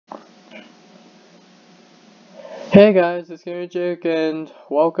Hey guys, it's Gamingwithjake and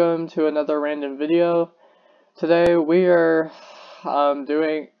welcome to another random video. Today we are on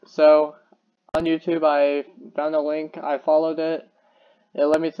YouTube. I found a link, I followed it, it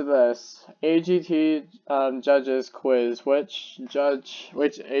led me to this AGT judges quiz. Which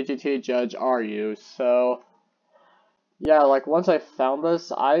AGT judge are you? So yeah, like once I found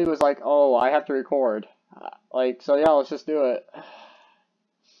this, I was like, oh, I have to record. So yeah, let's just do it.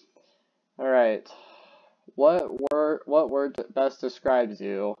 Alright. What word best describes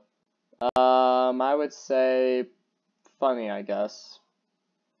you? I would say funny, I guess.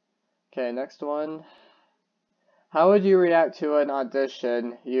 Okay, next one. How would you react to an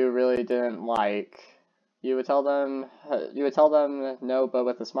audition you really didn't like? You would tell them no, but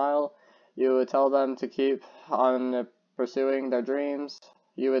with a smile. You would tell them to keep on pursuing their dreams.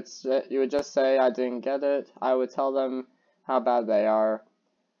 You would just say I didn't get it. I would tell them how bad they are.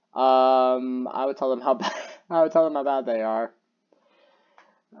 I would tell them how bad they are.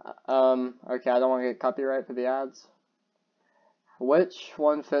 Okay, I don't want to get copyright for the ads. Which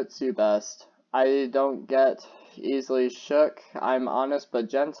one fits you best? I don't get easily shook. I'm honest but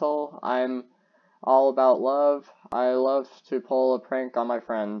gentle. I'm all about love. I love to pull a prank on my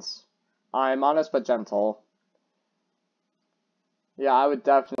friends. I'm honest but gentle. Yeah, I would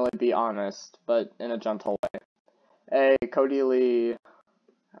definitely be honest, but in a gentle way. A Cody Lee.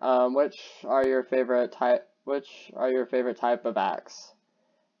 Which are your favorite type of acts?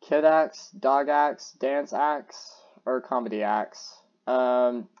 Kid acts, dog acts, dance acts, or comedy acts?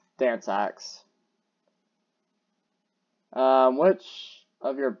 Dance acts. Which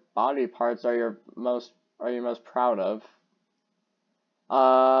of your body parts are you most proud of?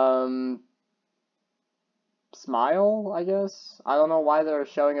 Smile, I guess? I don't know why they're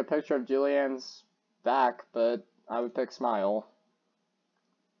showing a picture of Julianne's back, but I would pick smile.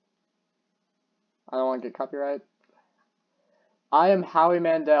 I don't want to get copyright. I am Howie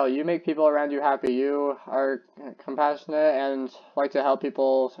Mandel. You make people around you happy. You are compassionate and like to help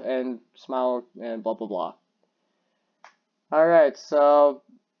people and smile and blah blah blah. Alright, so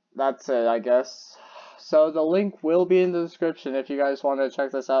that's it, I guess. So the link will be in the description if you guys want to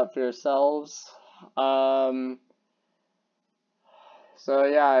check this out for yourselves. So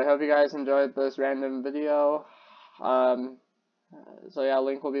yeah, I hope you guys enjoyed this random video. So yeah,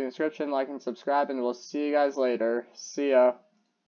 link will be in the description. Like and subscribe, and we'll see you guys later. See ya.